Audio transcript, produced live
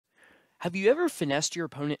Have you ever finessed your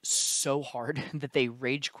opponent so hard that they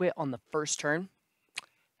rage quit on the first turn?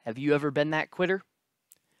 Have you ever been that quitter?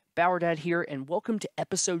 Bowerdad here, and welcome to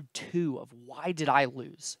episode 2 of Why Did I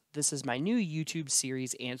Lose? This is my new YouTube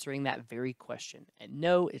series answering that very question. And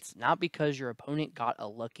no, it's not because your opponent got a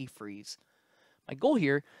lucky freeze. My goal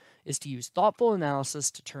here is to use thoughtful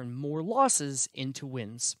analysis to turn more losses into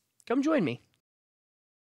wins. Come join me.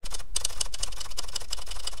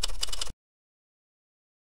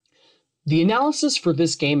 The analysis for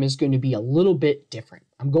this game is going to be a little bit different.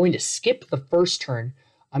 I'm going to skip the first turn.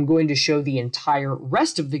 I'm going to show the entire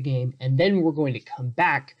rest of the game, and then we're going to come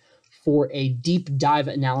back for a deep dive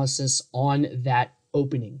analysis on that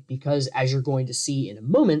opening. Because as you're going to see in a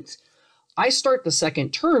moment, I start the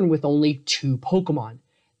second turn with only 2 Pokemon.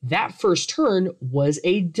 That first turn was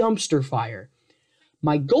a dumpster fire.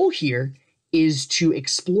 My goal here is to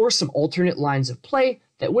explore some alternate lines of play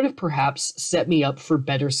that would have perhaps set me up for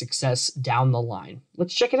better success down the line.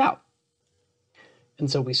 Let's check it out.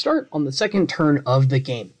 And so we start on the second turn of the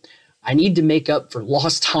game. I need to make up for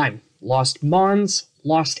lost time, lost Mons,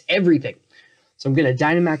 lost everything. So I'm going to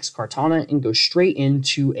Dynamax Kartana and go straight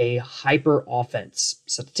into a hyper offense.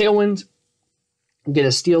 Set the Tailwind, get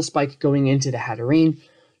a Steel Spike going into the Hatterene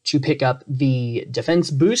to pick up the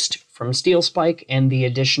defense boost from Steel Spike and the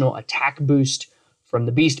additional attack boost from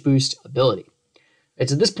the Beast Boost ability.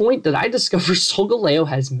 It's at this point that I discover Solgaleo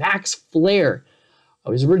has max flare. I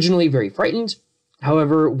was originally very frightened.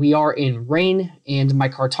 However, we are in rain and my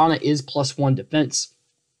Kartana is +1 defense.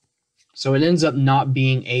 So it ends up not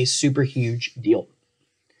being a super huge deal.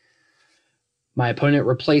 My opponent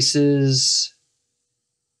replaces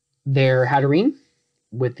their Hatterene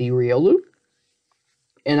with the Riolu.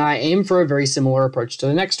 And I aim for a very similar approach to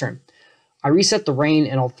the next turn. I reset the rain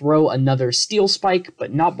and I'll throw another Steel Spike,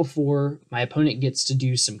 but not before my opponent gets to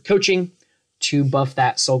do some coaching to buff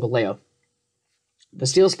that Solgaleo. The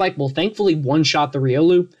Steel Spike will thankfully one-shot the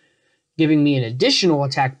Riolu, giving me an additional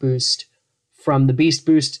attack boost from the Beast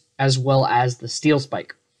Boost as well as the Steel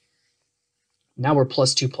Spike. Now we're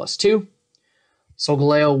 +2/+2.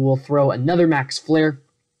 Solgaleo will throw another max flare.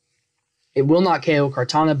 It will not KO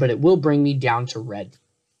Kartana, but it will bring me down to red.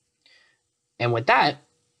 And with that,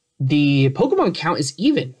 the Pokemon count is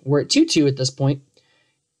even. We're at 2-2 at this point,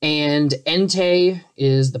 and Entei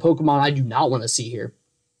is the Pokemon I do not want to see here.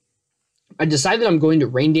 I decided I'm going to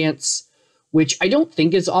Rain Dance, which I don't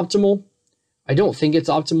think is optimal.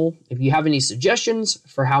 If you have any suggestions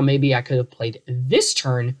for how maybe I could have played this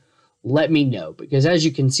turn, let me know. Because as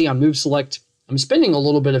you can see on Move Select, I'm spending a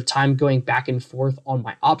little bit of time going back and forth on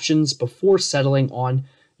my options before settling on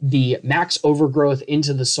the max overgrowth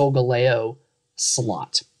into the Solgaleo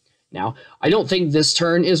slot. Now, I don't think this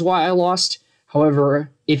turn is why I lost. However,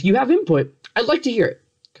 if you have input, I'd like to hear it,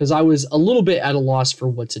 because I was a little bit at a loss for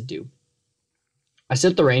what to do. I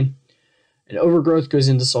set the rain, and Overgrowth goes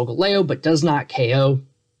into Solgaleo, but does not KO.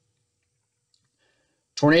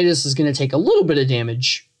 Tornadus is going to take a little bit of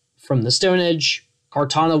damage from the Stone Edge.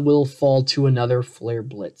 Kartana will fall to another Flare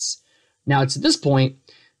Blitz. Now, it's at this point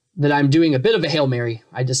that I'm doing a bit of a Hail Mary.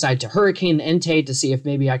 I decide to Hurricane Entei to see if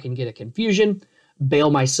maybe I can get a confusion,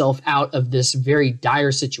 bail myself out of this very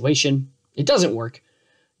dire situation. It doesn't work.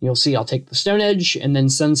 You'll see I'll take the Stone Edge, and then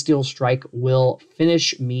Sunsteel Strike will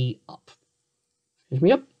finish me up.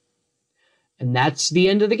 And that's the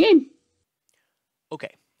end of the game.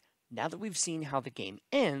 Okay, now that we've seen how the game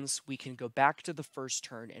ends, we can go back to the first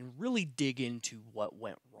turn and really dig into what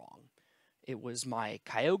went wrong. It was my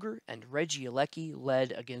Kyogre and Regieleki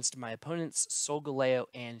led against my opponent's Solgaleo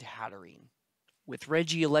and Hatterene. With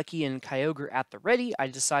Regieleki and Kyogre at the ready, I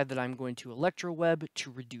decide that I'm going to Electro Web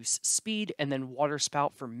to reduce speed and then Water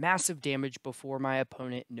Spout for massive damage before my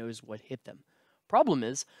opponent knows what hit them. Problem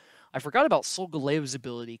is, I forgot about Solgaleo's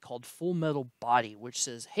ability called Full Metal Body, which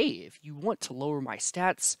says, hey, if you want to lower my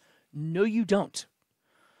stats, no you don't.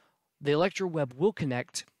 The Electro Web will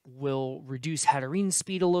connect, will reduce Hatterene's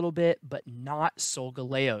speed a little bit, but not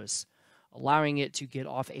Solgaleo's, allowing it to get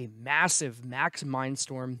off a massive max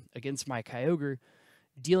Mindstorm against my Kyogre,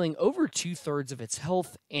 dealing over 2/3 of its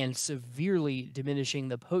health and severely diminishing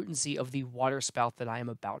the potency of the Water Spout that I am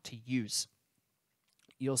about to use.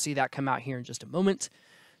 You'll see that come out here in just a moment.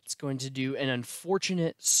 It's going to do an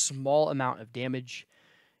unfortunate small amount of damage,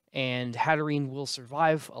 and Hatterene will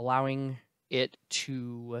survive, allowing it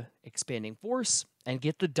to Expanding Force and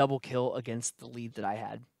get the double kill against the lead that I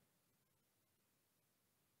had.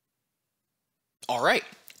 All right,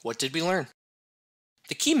 what did we learn?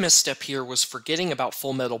 The key misstep here was forgetting about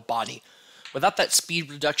Full Metal Body. Without that speed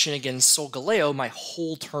reduction against Solgaleo, my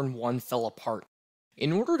whole turn 1 fell apart.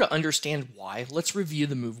 In order to understand why, let's review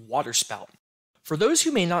the move Water Spout. For those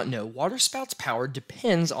who may not know, Waterspout's power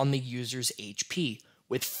depends on the user's HP.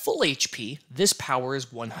 With full HP, this power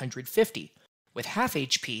is 150. With half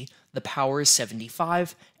HP, the power is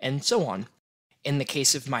 75, and so on. In the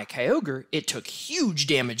case of my Kyogre, it took huge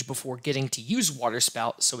damage before getting to use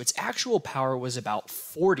Waterspout, so its actual power was about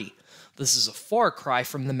 40. This is a far cry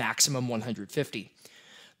from the maximum 150.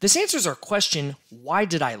 This answers our question, why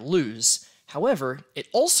did I lose? However, it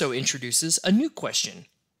also introduces a new question.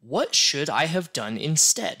 What should I have done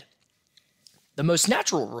instead? The most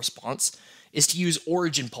natural response is to use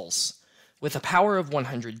Origin Pulse. With a power of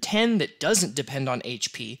 110 that doesn't depend on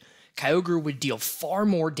HP, Kyogre would deal far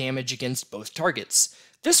more damage against both targets.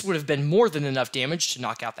 This would have been more than enough damage to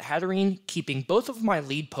knock out the Hatterene, keeping both of my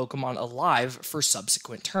lead Pokemon alive for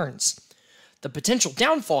subsequent turns. The potential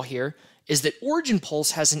downfall here is that Origin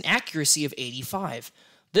Pulse has an accuracy of 85.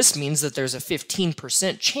 This means that there's a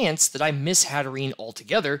 15% chance that I miss Hatterene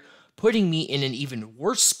altogether, putting me in an even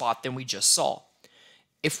worse spot than we just saw.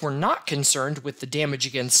 If we're not concerned with the damage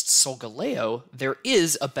against Solgaleo, there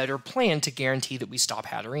is a better plan to guarantee that we stop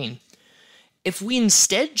Hatterene. If we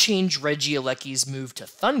instead change Reggieleki's move to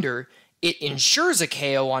Thunder, it ensures a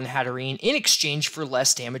KO on Hatterene in exchange for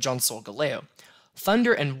less damage on Solgaleo.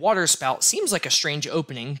 Thunder and Waterspout seems like a strange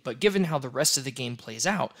opening, but given how the rest of the game plays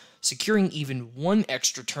out, securing even one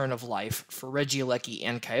extra turn of life for Reggieleki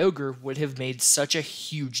and Kyogre would have made such a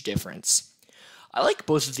huge difference. I like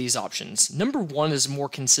both of these options. Number 1 is more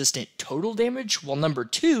consistent total damage, while number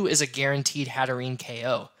 2 is a guaranteed Hatterene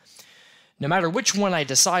KO. No matter which one I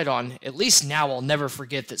decide on, at least now I'll never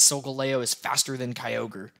forget that Solgaleo is faster than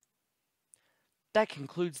Kyogre. That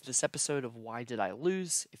concludes this episode of Why Did I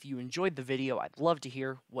Lose? If you enjoyed the video, I'd love to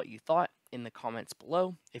hear what you thought in the comments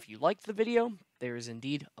below. If you liked the video, there is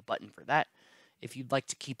indeed a button for that. If you'd like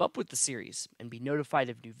to keep up with the series and be notified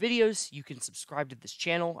of new videos, you can subscribe to this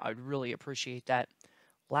channel. I would really appreciate that.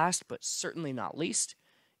 Last but certainly not least,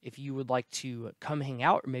 if you would like to come hang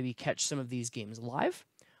out or maybe catch some of these games live,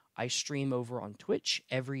 I stream over on Twitch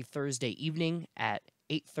every Thursday evening at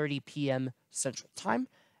 8:30 p.m. Central Time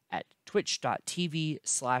at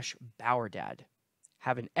twitch.tv/BauerDad.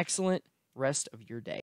 Have an excellent rest of your day.